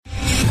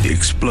The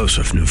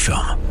explosive new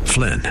film,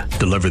 Flynn,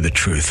 deliver the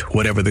truth,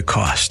 whatever the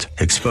cost,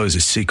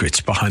 exposes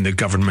secrets behind the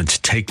government's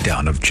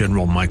takedown of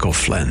General Michael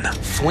Flynn.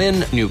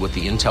 Flynn knew what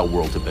the intel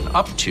world had been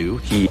up to.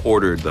 He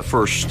ordered the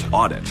first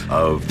audit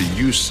of the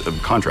use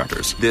of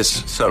contractors.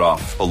 This set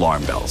off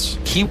alarm bells.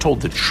 He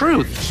told the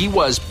truth. He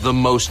was the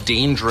most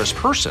dangerous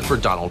person for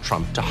Donald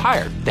Trump to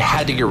hire. They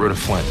had to get rid of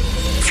Flynn.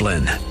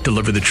 Flynn,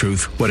 deliver the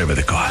truth, whatever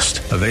the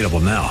cost. Available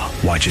now.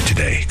 Watch it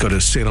today. Go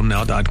to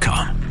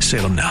salemnow.com.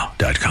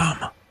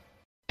 salemnow.com.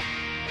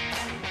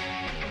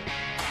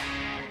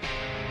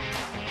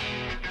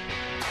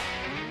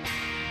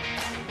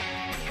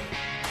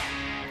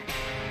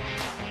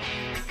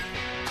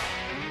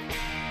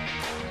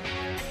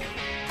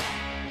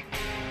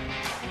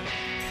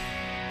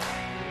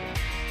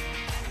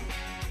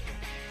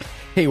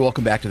 Hey,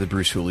 welcome back to the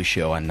Bruce Hooley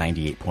Show on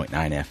 98.9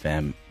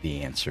 FM,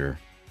 The Answer.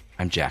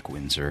 I'm Jack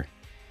Windsor,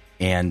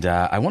 and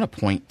I want to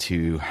point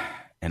to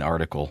an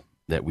article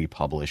that we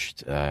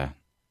published, I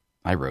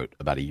wrote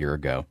about a year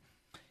ago,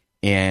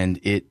 and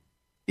it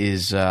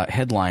is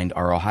headlined,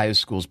 Are Ohio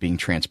Schools Being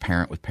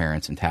Transparent with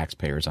Parents and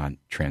Taxpayers on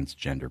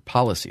Transgender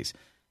Policies?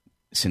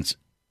 Since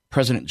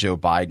President Joe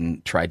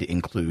Biden tried to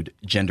include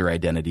gender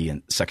identity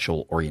and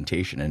sexual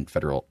orientation in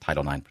federal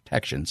Title IX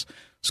protections,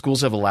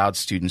 schools have allowed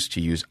students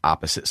to use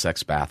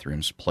opposite-sex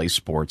bathrooms, play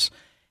sports,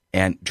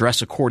 and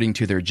dress according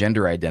to their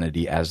gender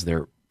identity as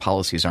their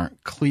policies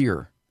aren't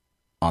clear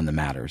on the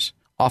matters.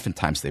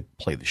 Oftentimes they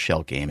play the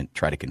shell game and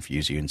try to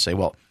confuse you and say,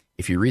 well,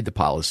 if you read the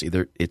policy,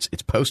 it's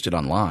posted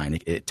online.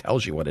 It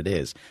tells you what it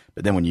is.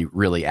 But then when you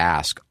really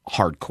ask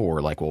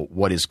hardcore, like, well,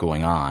 what is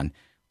going on?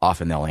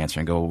 Often they'll answer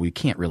and go, well, we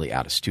can't really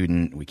out a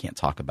student. We can't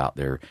talk about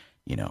their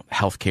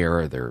health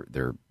care,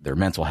 their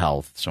mental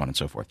health, so on and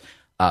so forth.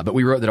 But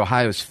we wrote that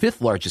Ohio's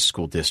fifth largest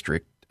school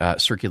district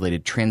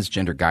circulated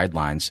transgender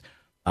guidelines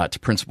to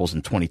principals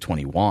in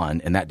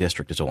 2021, and that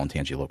district is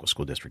Olentangy Local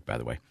School District, by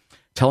the way,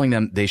 telling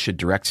them they should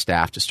direct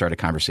staff to start a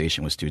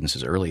conversation with students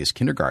as early as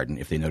kindergarten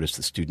if they notice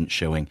the student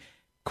showing,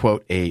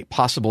 quote, a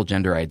possible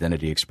gender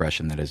identity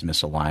expression that is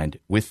misaligned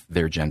with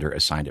their gender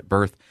assigned at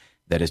birth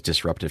that is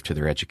disruptive to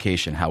their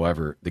education.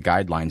 However, the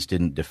guidelines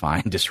didn't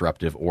define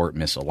disruptive or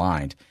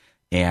misaligned.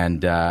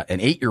 And an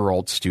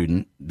 8-year-old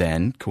student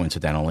then,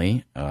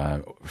 coincidentally,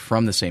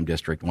 from the same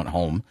district, went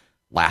home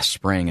last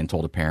spring and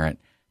told a parent,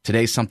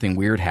 today something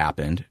weird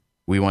happened.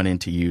 We went in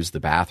to use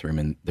the bathroom,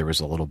 and there was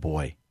a little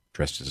boy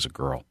dressed as a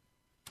girl.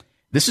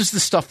 This is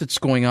the stuff that's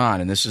going on,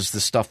 and this is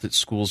the stuff that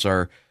schools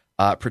are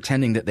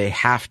pretending that they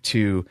have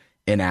to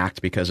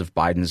enact because of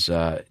Biden's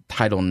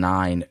Title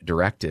IX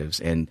directives.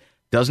 And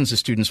dozens of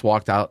students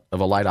walked out of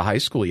Elida High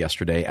School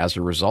yesterday as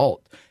a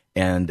result.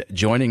 And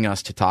joining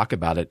us to talk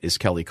about it is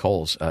Kelly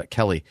Kohls.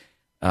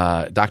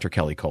 Dr.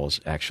 Kelly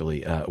Kohls,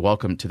 actually.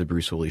 Welcome to the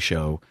Bruce Hooley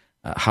Show.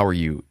 How are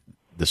you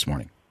this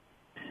morning?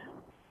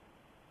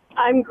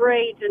 I'm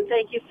great, and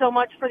thank you so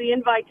much for the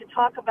invite to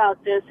talk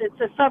about this. It's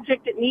a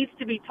subject that needs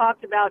to be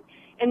talked about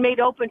and made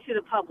open to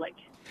the public.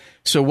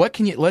 So what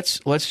can you, let's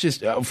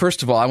just,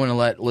 first of all, I want to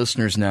let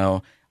listeners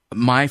know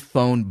my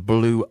phone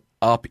blew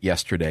up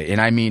yesterday.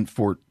 And I mean,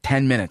 for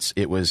 10 minutes,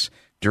 it was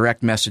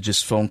direct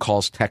messages, phone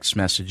calls, text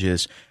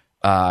messages,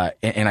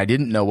 and I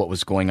didn't know what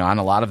was going on.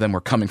 A lot of them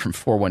were coming from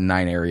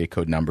 419 area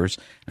code numbers.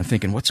 I'm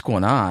thinking, what's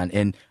going on?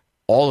 And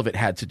all of it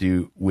had to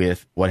do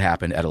with what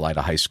happened at Elida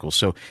High School.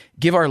 So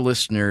give our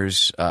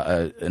listeners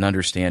an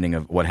understanding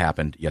of what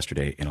happened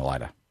yesterday in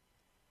Elida.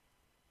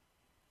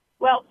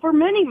 Well, for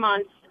many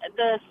months,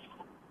 the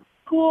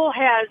school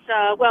has,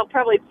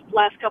 probably the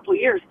last couple of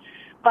years,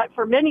 but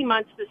for many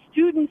months, the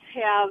students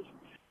have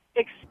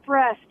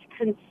expressed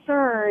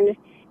concern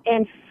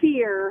and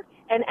fear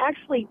and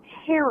actually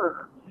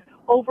terror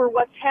over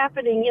what's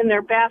happening in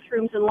their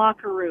bathrooms and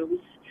locker rooms.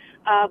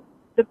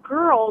 The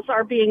girls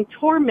are being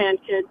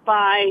tormented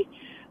by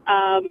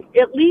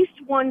at least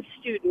one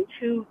student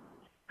who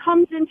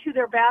comes into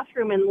their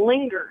bathroom and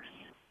lingers,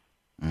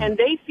 and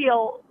they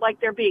feel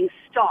like they're being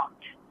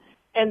stalked.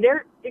 And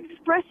they're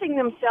expressing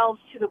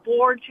themselves to the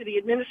board, to the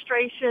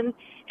administration,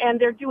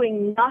 and they're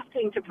doing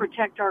nothing to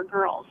protect our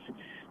girls.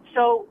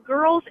 So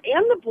girls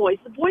and the boys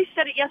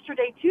said it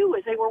yesterday too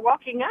as they were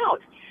walking out.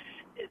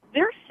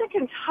 They're sick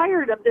and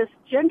tired of this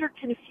gender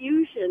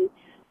confusion,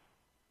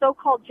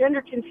 so-called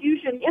gender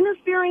confusion,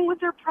 interfering with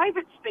their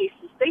private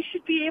spaces. They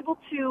should be able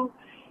to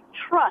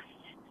trust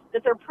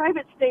that their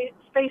private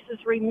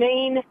spaces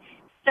remain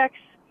sex,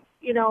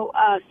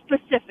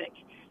 specific.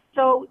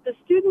 So the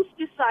students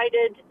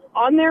decided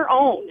on their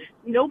own,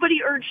 nobody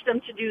urged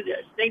them to do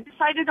this. They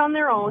decided on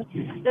their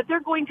own that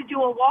they're going to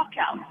do a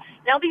walkout.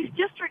 Now, these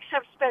districts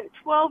have spent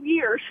 12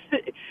 years,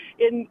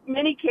 in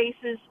many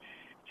cases,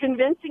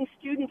 convincing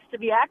students to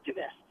be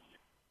activists.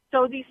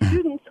 So these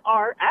students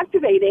are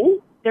activating.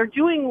 They're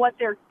doing what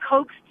they're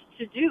coaxed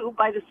to do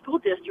by the school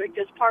district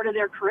as part of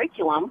their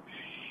curriculum.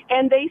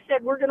 And they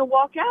said, we're going to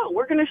walk out.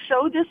 We're going to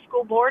show this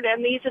school board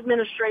and these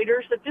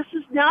administrators that this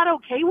is not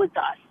okay with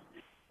us.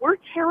 We're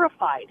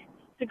terrified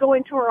to go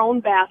into our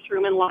own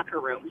bathroom and locker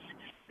rooms.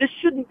 This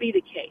shouldn't be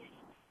the case.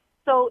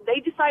 So they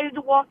decided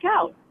to walk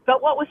out.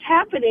 But what was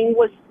happening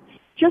was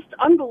just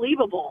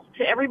unbelievable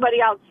to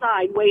everybody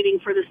outside waiting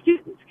for the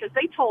students, because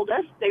they told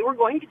us they were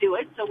going to do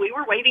it. So we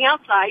were waiting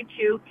outside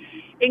to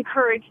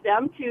encourage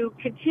them to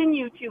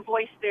continue to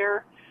voice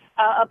their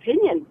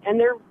opinion and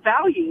their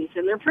values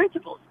and their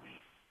principles.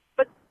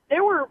 But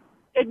there were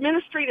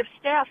administrative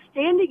staff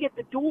standing at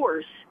the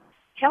doors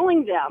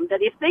telling them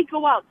that if they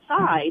go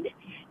outside,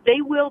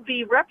 they will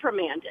be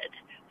reprimanded,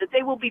 that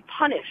they will be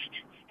punished,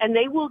 and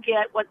they will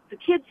get what the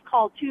kids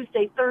call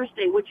Tuesday,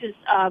 Thursday, which is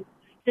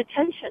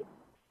detention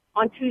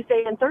on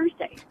Tuesday and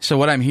Thursday. So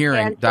what I'm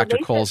hearing, Dr.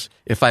 Kohls,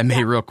 if I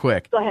may real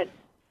quick. Go ahead.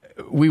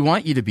 We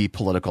want you to be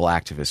political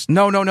activists.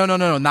 No,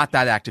 not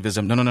that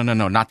activism. No,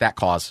 not that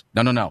cause.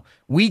 No.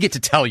 We get to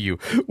tell you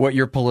what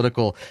your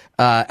political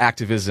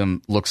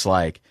activism looks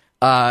like.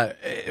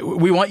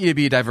 We want you to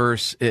be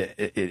diverse,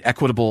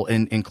 equitable,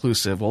 and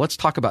inclusive. Well, let's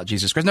talk about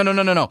Jesus Christ.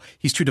 No.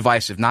 He's too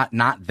divisive. Not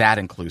that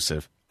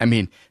inclusive. I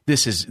mean,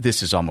 this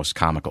is almost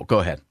comical. Go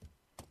ahead.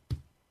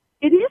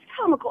 It is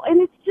comical,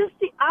 and it's just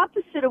the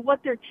opposite of what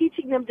they're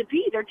teaching them to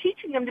be. They're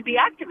teaching them to be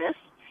activists.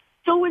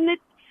 So when the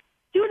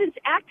students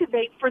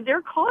activate for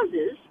their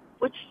causes,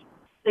 which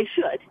they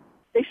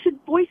should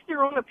voice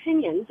their own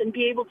opinions and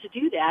be able to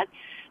do that,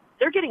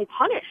 they're getting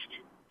punished.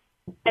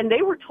 And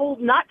they were told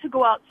not to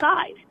go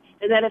outside,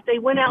 and that if they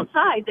went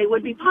outside, they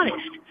would be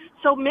punished.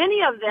 So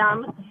many of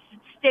them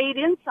stayed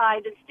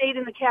inside and stayed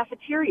in the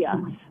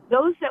cafeteria.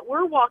 Those that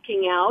were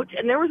walking out,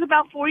 and there was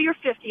about 40 or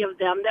 50 of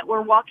them that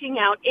were walking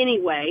out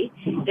anyway,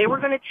 they were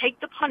going to take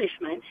the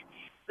punishment,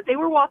 but they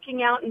were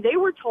walking out, and they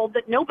were told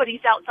that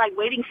nobody's outside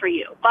waiting for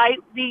you by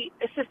the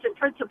assistant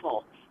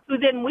principal, who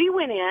then we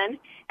went in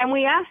and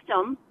we asked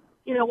them,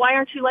 why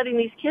aren't you letting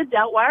these kids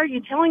out? Why are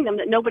you telling them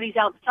that nobody's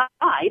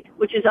outside,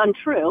 which is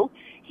untrue?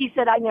 He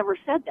said, I never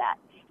said that.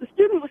 The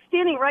student was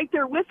standing right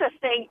there with us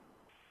saying,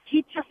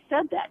 he just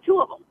said that,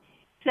 two of them.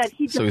 Said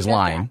he just so he's said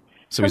lying. That.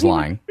 So he's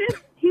lying.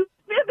 He was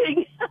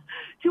fibbing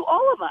to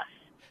all of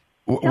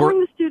us. Telling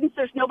the students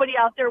there's nobody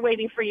out there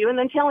waiting for you, and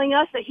then telling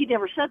us that he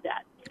never said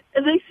that.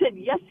 And they said,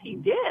 yes, he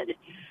did.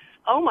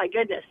 Oh, my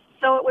goodness.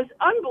 So it was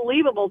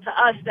unbelievable to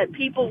us that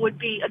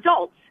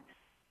adults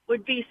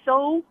would be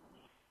so,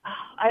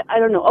 I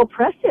don't know,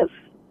 oppressive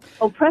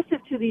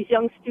to these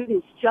young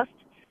students, just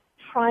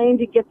trying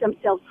to get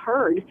themselves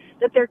heard,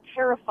 that they're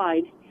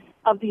terrified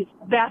of these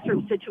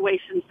bathroom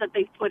situations that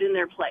they've put in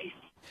their place.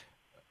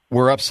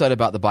 We're upset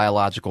about the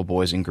biological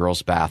boys and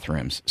girls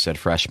bathrooms, said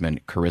freshman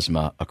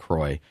Charisma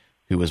Akroy,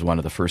 who was one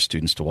of the first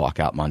students to walk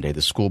out Monday.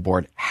 The school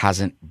board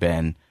hasn't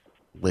been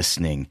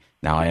listening.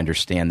 Now, I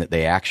understand that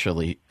they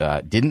actually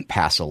didn't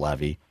pass a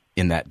levy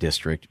in that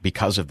district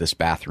because of this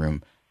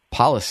bathroom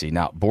policy.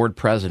 Now, board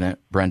president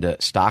Brenda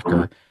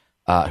Stocker,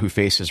 who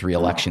faces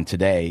re-election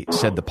today,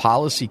 said the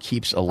policy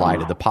keeps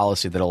alive, the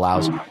policy that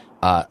allows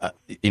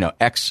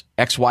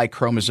XY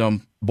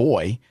chromosome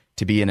boy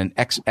to be in an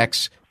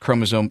XX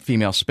chromosome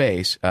female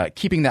space,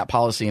 keeping that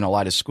policy in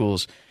Elida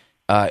schools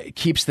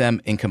keeps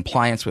them in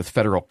compliance with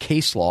federal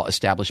case law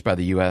established by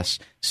the U.S.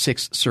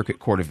 Sixth Circuit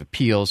Court of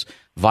Appeals.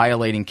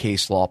 Violating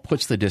case law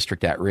puts the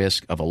district at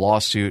risk of a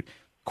lawsuit,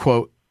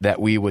 quote,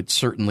 that we would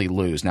certainly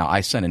lose. Now,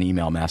 I sent an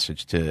email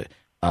message to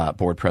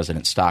Board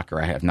President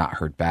Stocker. I have not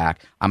heard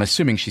back. I'm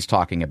assuming she's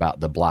talking about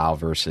the Blau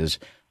versus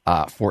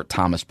Fort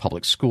Thomas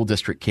Public School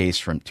District case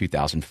from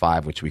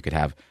 2005, which we could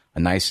have a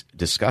nice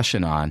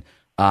discussion on.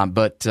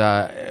 But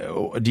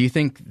do you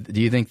think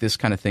this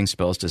kind of thing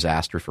spells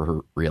disaster for her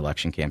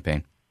reelection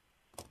campaign?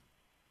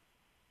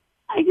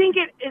 I think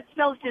it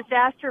spells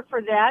disaster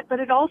for that, but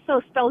it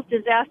also spells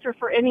disaster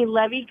for any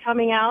levy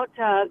coming out,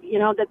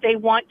 that they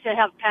want to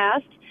have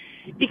passed,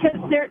 because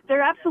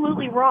they're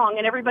absolutely wrong,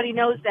 and everybody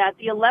knows that.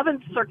 The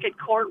 11th Circuit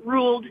Court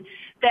ruled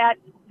that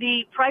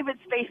the private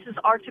spaces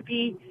are to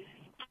be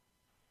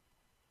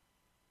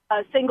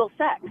single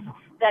sex,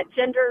 that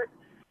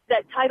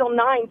Title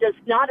IX does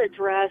not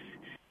address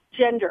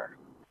gender,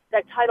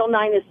 that Title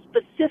IX is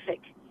specific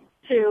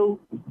to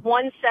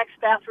one-sex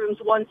bathrooms,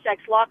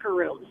 one-sex locker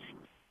rooms.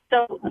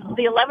 So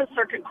the 11th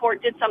Circuit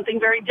Court did something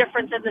very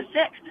different than the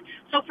 6th.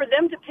 So for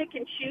them to pick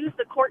and choose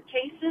the court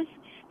cases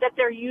that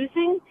they're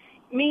using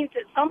means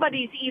that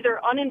somebody's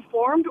either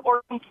uninformed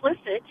or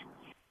complicit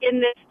in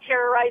this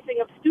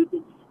terrorizing of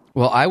students.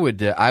 Well, I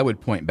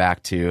would point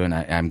back to, and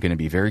I'm going to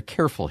be very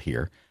careful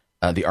here,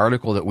 the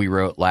article that we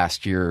wrote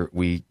last year.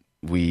 We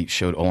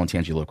showed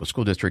Olentangy Local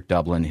School District,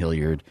 Dublin,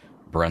 Hilliard,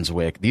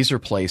 Brunswick. These are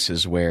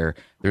places where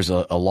there's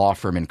a law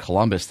firm in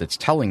Columbus that's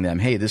telling them,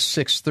 hey, this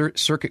Sixth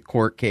Circuit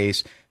Court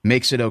case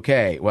makes it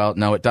okay. Well,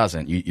 no, it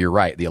doesn't. You're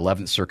right. The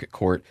 11th Circuit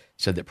Court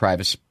said that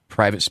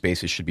private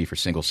spaces should be for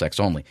single sex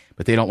only,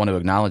 but they don't want to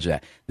acknowledge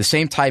that. The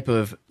same type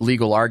of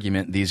legal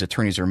argument these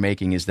attorneys are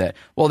making is that,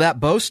 well, that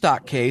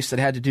Bostock case that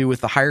had to do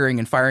with the hiring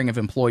and firing of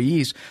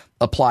employees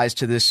applies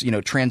to this,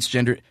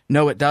 transgender.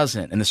 No, it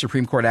doesn't. And the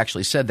Supreme Court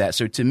actually said that.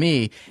 So to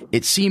me,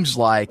 it seems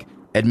like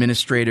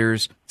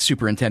administrators,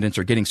 superintendents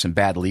are getting some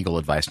bad legal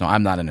advice. Now,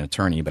 I'm not an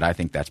attorney, but I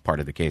think that's part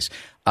of the case.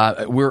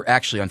 We're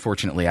actually,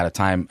 unfortunately, out of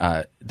time.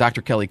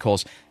 Dr. Kelly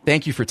Kohls,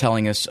 thank you for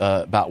telling us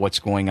about what's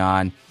going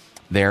on.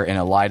 there in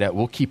Elida.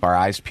 We'll keep our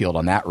eyes peeled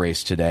on that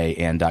race today,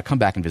 and come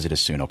back and visit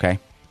us soon, okay?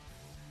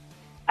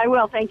 I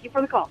will. Thank you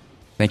for the call.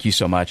 Thank you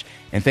so much.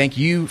 And thank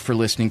you for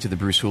listening to the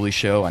Bruce Hooley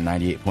Show on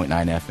 98.9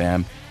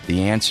 FM.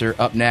 The Answer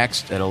up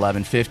next at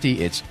 11:50.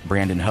 It's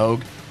Brandon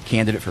Hoge,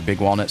 candidate for Big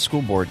Walnut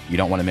School Board. You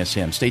don't want to miss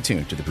him. Stay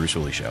tuned to the Bruce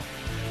Hooley Show.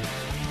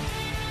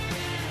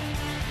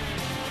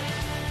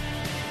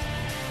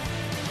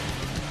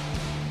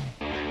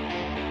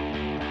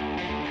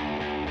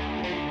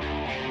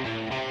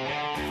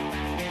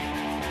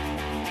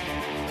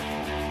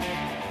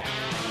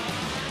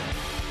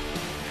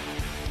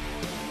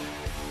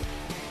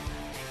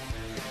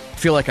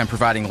 I feel like I'm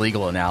providing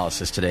legal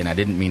analysis today, and I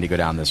didn't mean to go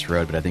down this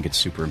road, but I think it's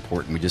super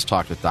important. We just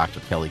talked with Dr.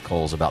 Kelly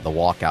Kohls about the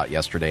walkout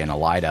yesterday in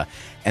Elida,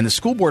 and the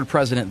school board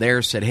president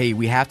there said, hey,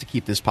 we have to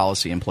keep this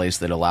policy in place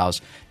that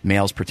allows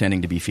males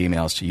pretending to be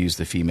females to use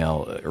the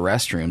female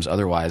restrooms.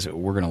 Otherwise,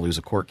 we're going to lose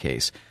a court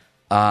case.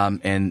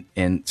 And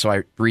so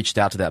I reached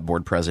out to that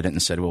board president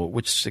and said, well,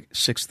 which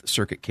Sixth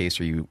Circuit case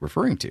are you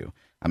referring to?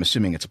 I'm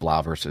assuming it's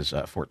Blau versus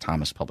Fort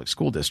Thomas Public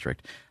School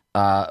District.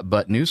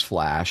 But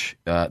newsflash,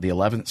 the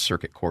 11th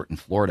Circuit Court in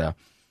Florida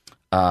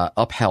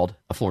upheld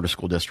a Florida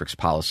school district's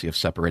policy of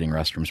separating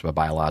restrooms by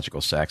biological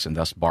sex and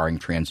thus barring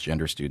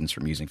transgender students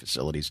from using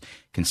facilities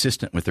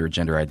consistent with their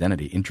gender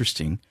identity.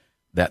 Interesting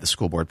that the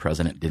school board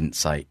president didn't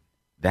cite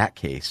that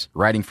case.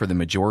 Writing for the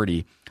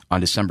majority on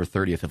December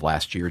 30th of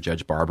last year,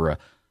 Judge Barbara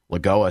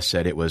Lagoa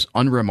said it was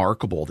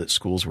unremarkable that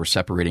schools were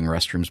separating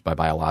restrooms by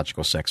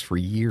biological sex for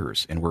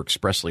years and were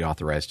expressly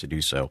authorized to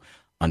do so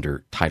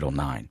under Title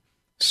IX.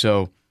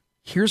 So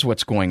here's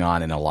what's going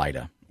on in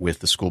Elida with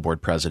the school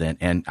board president,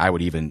 and I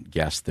would even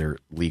guess their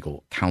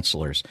legal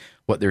counselors.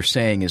 What they're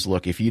saying is,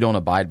 look, if you don't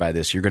abide by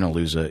this, you're going to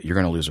lose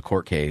a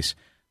court case.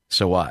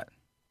 So what?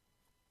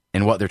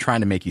 And what they're trying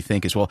to make you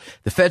think is, well,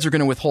 the feds are going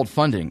to withhold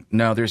funding.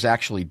 No, there's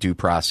actually due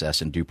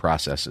process, and due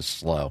process is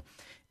slow.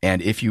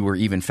 And if you were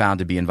even found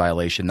to be in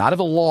violation, not of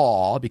a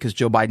law, because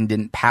Joe Biden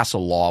didn't pass a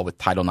law with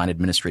Title IX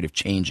administrative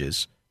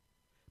changes,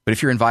 but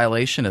if you're in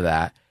violation of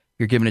that,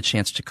 you're given a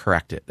chance to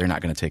correct it. They're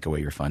not going to take away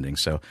your funding.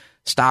 So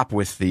stop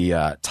with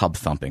the tub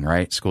thumping,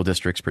 right? School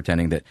districts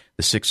pretending that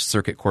the Sixth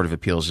Circuit Court of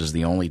Appeals is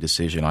the only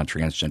decision on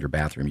transgender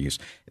bathroom use.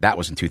 That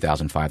was in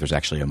 2005. There's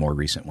actually a more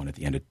recent one at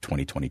the end of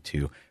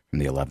 2022 from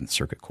the 11th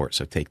Circuit Court.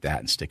 So take that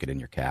and stick it in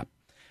your cap.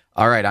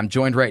 All right, I'm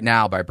joined right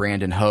now by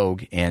Brandon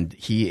Hoge, and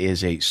he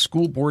is a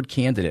school board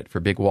candidate for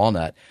Big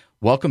Walnut.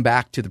 Welcome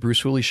back to the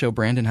Bruce Hooley Show.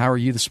 Brandon, how are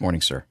you this morning,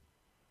 sir?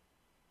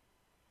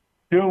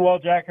 Doing well,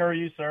 Jack. How are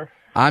you, sir?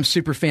 I'm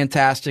super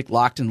fantastic,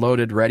 locked and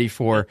loaded, ready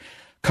for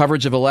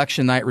coverage of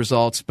election night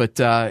results. But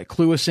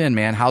clue us in,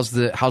 man. How's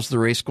the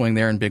race going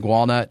there in Big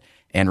Walnut?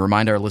 And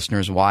remind our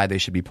listeners why they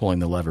should be pulling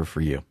the lever for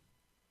you.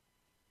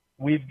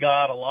 We've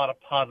got a lot of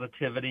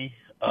positivity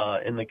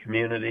in the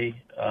community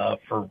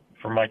for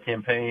my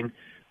campaign,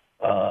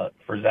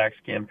 for Zach's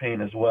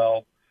campaign as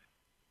well.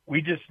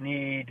 We just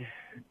need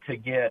to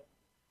get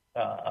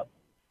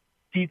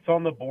seats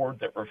on the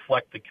board that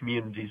reflect the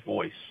community's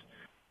voice.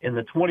 In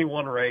the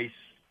 21 race,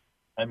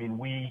 I mean,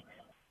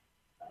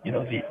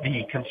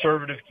 the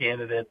conservative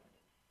candidate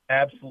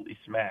absolutely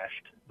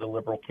smashed the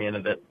liberal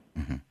candidate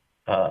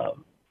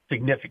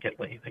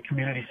significantly. The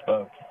community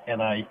spoke,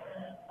 and I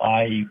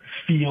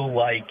feel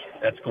like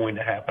that's going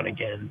to happen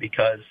again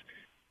because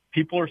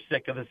people are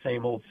sick of the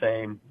same old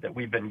same that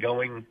we've been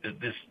going,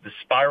 the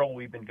spiral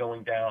we've been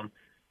going down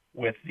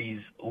with these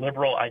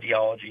liberal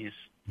ideologies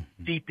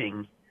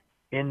seeping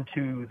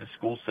into the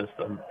school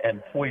system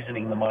and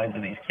poisoning the minds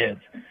of these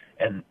kids,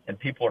 and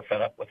people are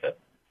fed up with it.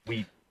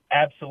 We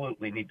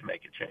absolutely need to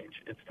make a change.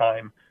 It's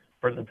time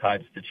for the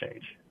tides to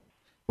change.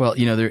 Well,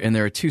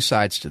 there are two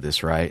sides to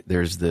this, right?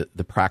 There's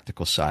the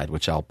practical side,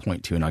 which I'll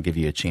point to, and I'll give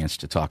you a chance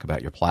to talk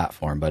about your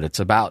platform, but it's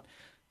about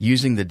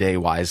using the day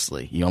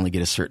wisely. You only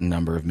get a certain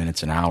number of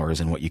minutes and hours,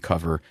 and what you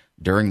cover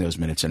during those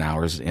minutes and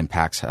hours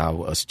impacts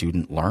how a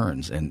student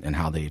learns and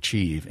how they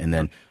achieve, and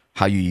then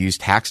how you use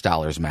tax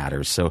dollars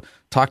matters. So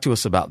talk to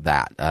us about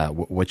that.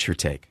 What's your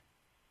take?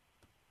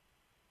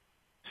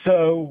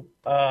 So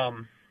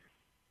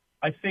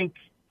I think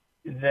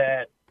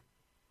that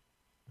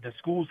the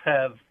schools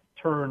have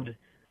turned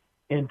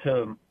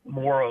into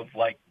more of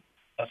like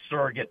a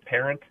surrogate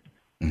parent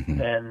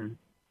than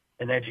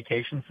an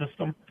education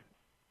system.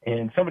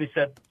 And somebody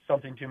said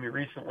something to me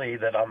recently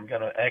that I'm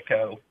going to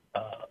echo.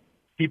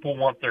 People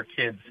want their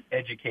kids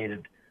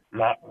educated,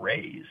 not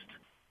raised.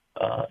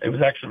 It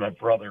was actually my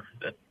brother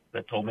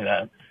that told me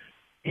that.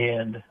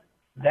 And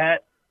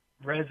that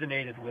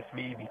resonated with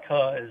me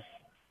because,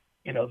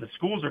 the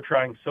schools are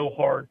trying so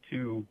hard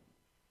to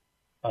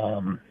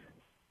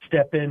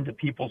step into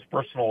people's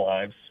personal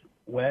lives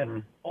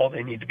when all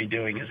they need to be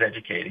doing is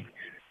educating.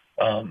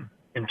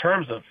 In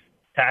terms of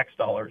tax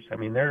dollars, I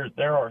mean, there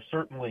are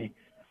certainly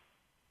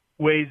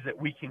ways that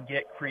we can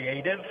get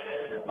creative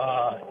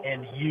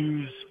and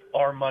use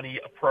our money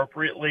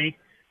appropriately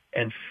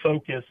and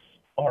focus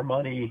our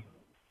money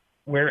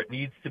where it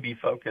needs to be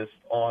focused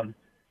on,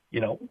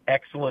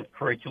 excellent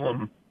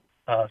curriculum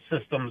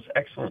systems,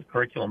 excellent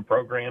curriculum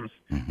programs,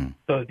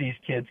 so that these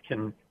kids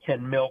can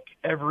milk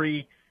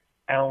every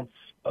ounce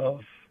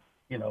of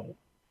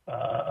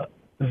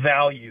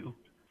value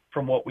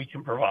from what we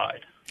can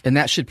provide. And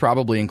that should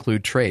probably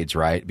include trades,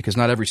 right? Because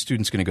not every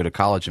student's going to go to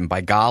college. And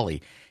by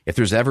golly, if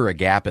there's ever a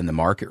gap in the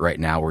market right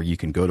now where you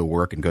can go to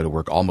work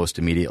almost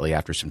immediately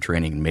after some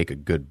training and make a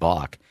good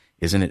buck,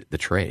 isn't it the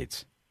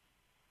trades?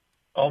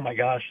 Oh my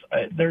gosh,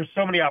 there's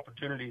so many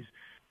opportunities.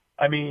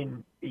 I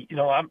mean,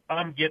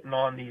 I'm getting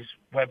on these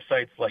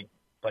websites like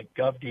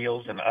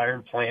GovDeals and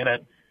Iron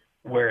Planet,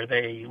 where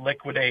they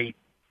liquidate,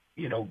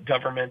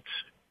 government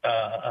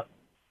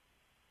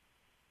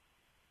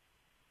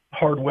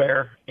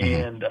hardware,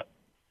 and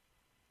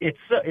it's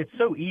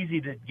so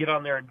easy to get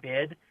on there and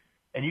bid,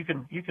 and you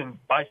can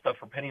buy stuff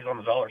for pennies on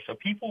the dollar. So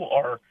people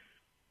are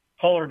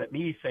hollering at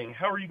me saying,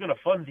 "How are you going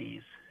to fund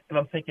these?" And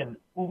I'm thinking,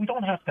 well, we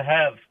don't have to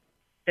have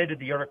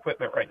state-of-the-art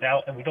equipment right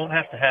now, and we don't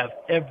have to have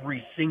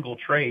every single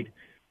trade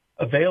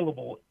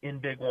available in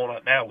Big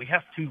Walnut now. We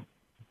have to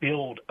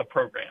build a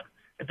program.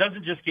 It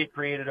doesn't just get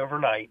created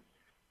overnight,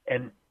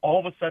 and all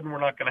of a sudden we're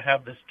not going to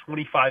have this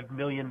 $25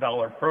 million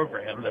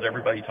program that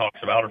everybody talks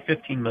about, or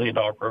 $15 million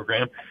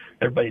program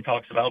that everybody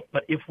talks about.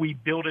 But if we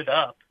build it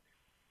up,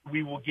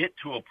 we will get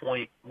to a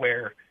point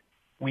where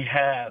we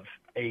have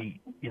a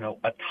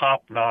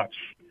top-notch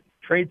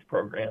trades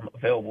program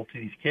available to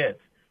these kids.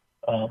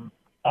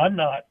 I'm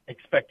not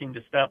expecting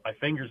to snap my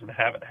fingers and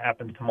have it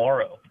happen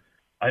tomorrow.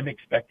 I'm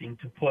expecting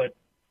to put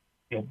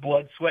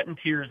blood, sweat, and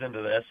tears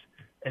into this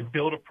and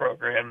build a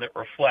program that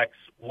reflects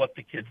what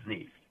the kids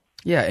need.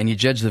 Yeah, and you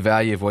judge the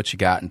value of what you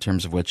got in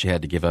terms of what you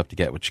had to give up to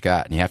get what you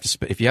got. And you have to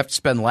if you have to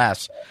spend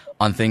less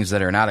on things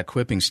that are not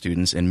equipping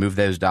students and move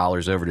those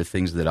dollars over to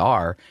things that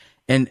are.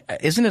 And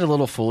isn't it a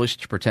little foolish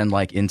to pretend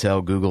like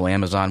Intel, Google,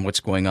 Amazon, what's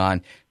going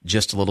on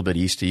just a little bit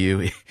east of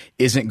you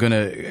isn't going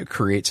to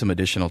create some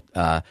additional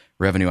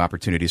revenue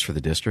opportunities for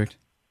the district?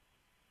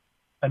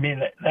 I mean,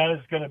 that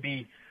is going to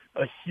be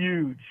a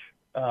huge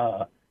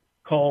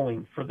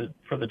calling for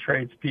the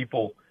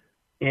tradespeople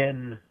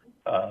in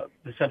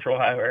the Central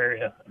Ohio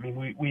area. I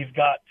mean, we've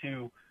got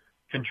to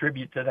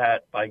contribute to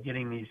that by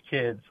getting these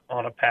kids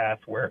on a path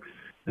where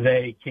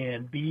they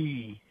can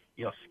be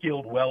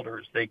skilled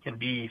welders, they can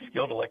be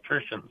skilled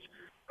electricians,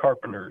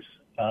 carpenters.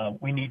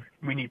 We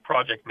need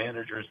project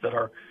managers that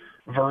are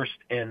versed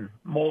in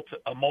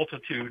a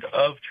multitude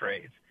of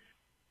trades.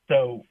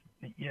 So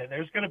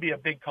there's going to be a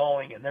big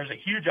calling, and there's a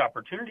huge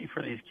opportunity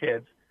for these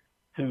kids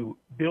to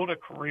build a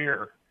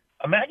career.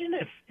 Imagine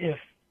if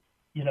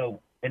an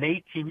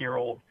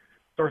 18-year-old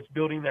starts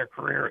building their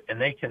career and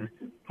they can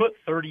put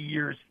 30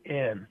 years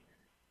in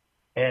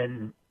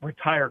and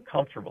retire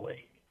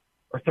comfortably,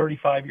 or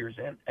 35 years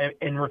in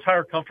and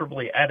retire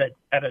comfortably at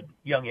a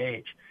young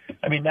age.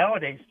 I mean,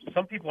 nowadays,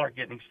 some people aren't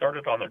getting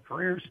started on their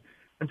careers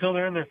until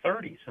they're in their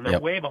 30s, and they're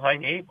way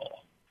behind the eight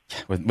ball.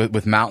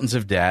 With mountains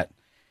of debt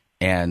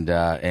and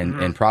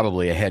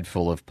probably a head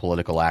full of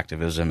political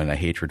activism and a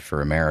hatred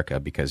for America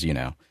because,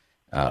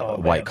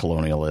 white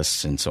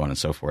colonialists and so on and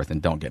so forth.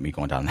 And don't get me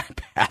going down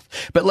that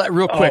path. But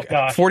real quick,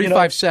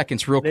 45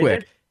 seconds, real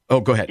quick. Oh,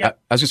 go ahead. Yep.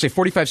 I was going to say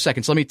 45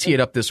 seconds. Let me tee it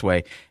up this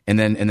way, and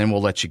then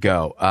we'll let you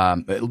go.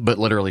 But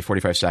literally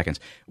 45 seconds.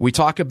 We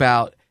talk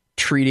about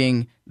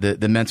treating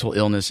the mental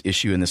illness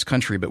issue in this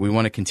country, but we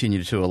want to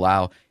continue to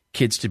allow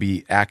kids to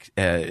be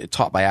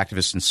taught by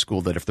activists in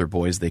school that if they're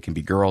boys, they can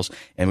be girls.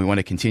 And we want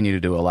to continue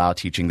to allow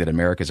teaching that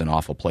America is an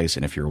awful place,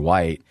 and if you're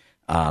white,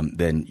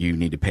 then you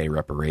need to pay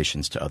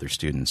reparations to other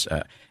students.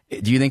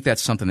 Do you think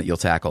that's something that you'll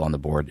tackle on the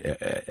board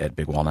at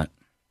Big Walnut?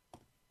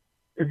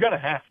 You're going to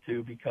have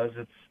to, because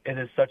it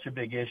is such a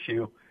big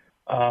issue.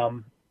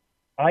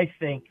 I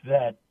think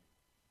that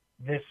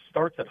this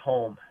starts at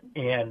home,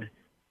 and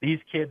these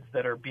kids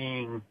that are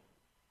being,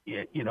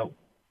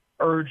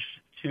 urged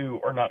to,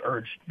 or not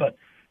urged, but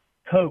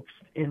coaxed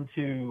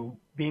into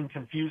being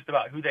confused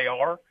about who they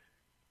are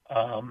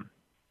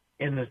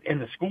in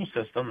the school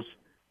systems,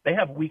 they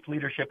have weak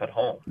leadership at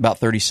home. About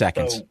 30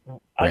 seconds,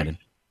 so Brandon.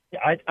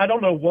 I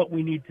don't know what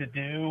we need to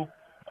do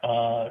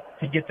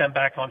to get them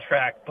back on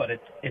track, but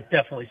it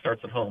definitely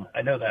starts at home.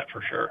 I know that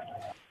for sure.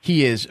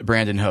 He is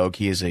Brandon Hoge.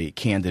 He is a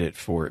candidate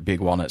for Big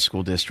Walnut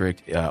School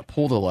District.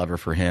 Pull the lever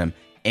for him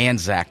and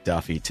Zach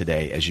Duffy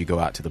today as you go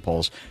out to the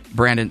polls.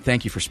 Brandon,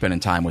 thank you for spending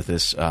time with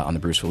us on the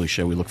Bruce Willis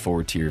Show. We look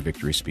forward to your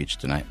victory speech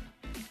tonight.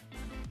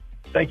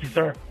 Thank you,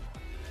 sir.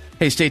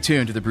 Hey, stay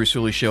tuned to the Bruce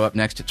Willis Show. Up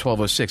next at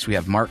 12:06, we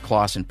have Mark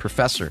Clausen,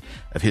 professor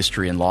of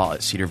history and law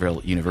at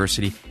Cedarville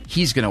University.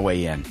 He's going to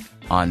weigh in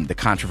on the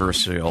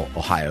controversial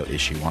Ohio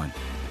Issue 1.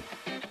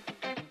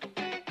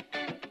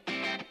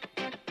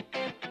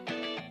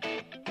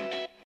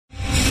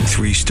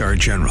 Three-star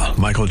General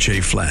Michael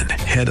J. Flynn,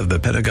 head of the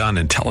Pentagon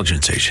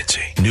Intelligence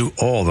Agency, knew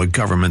all the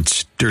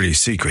government's dirty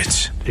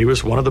secrets. He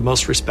was one of the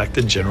most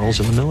respected generals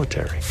in the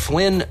military.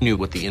 Flynn knew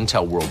what the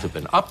intel world had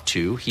been up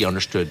to. He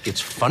understood its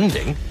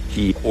funding.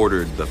 He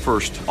ordered the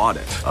first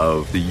audit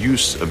of the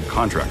use of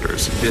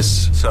contractors.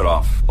 This set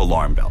off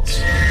alarm bells.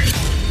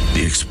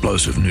 The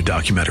explosive new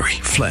documentary,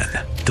 Flynn,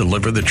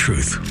 deliver the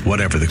truth,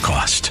 whatever the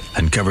cost,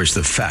 and covers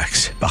the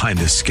facts behind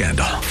the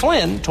scandal.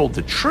 Flynn told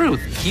the truth.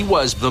 He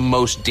was the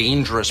most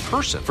dangerous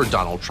person for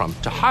Donald Trump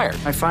to hire.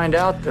 I find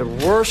out the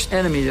worst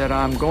enemy that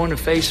I'm going to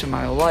face in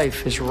my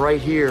life is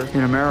right here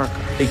in America.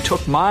 They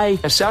took my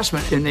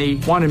assessment and they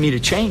wanted me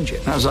to change it.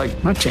 And I was like,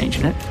 I'm not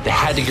changing it. They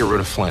had to get rid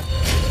of Flynn.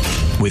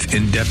 With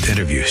in-depth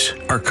interviews,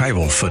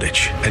 archival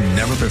footage, and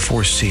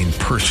never-before-seen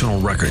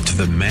personal records of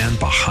the man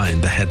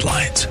behind the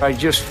headlines. I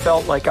just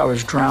felt like I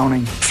was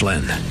drowning.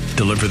 Flynn,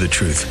 deliver the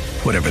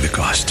truth, whatever the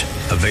cost.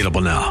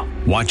 Available now.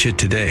 Watch it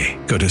today.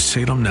 Go to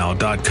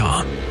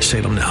salemnow.com.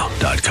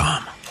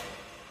 salemnow.com.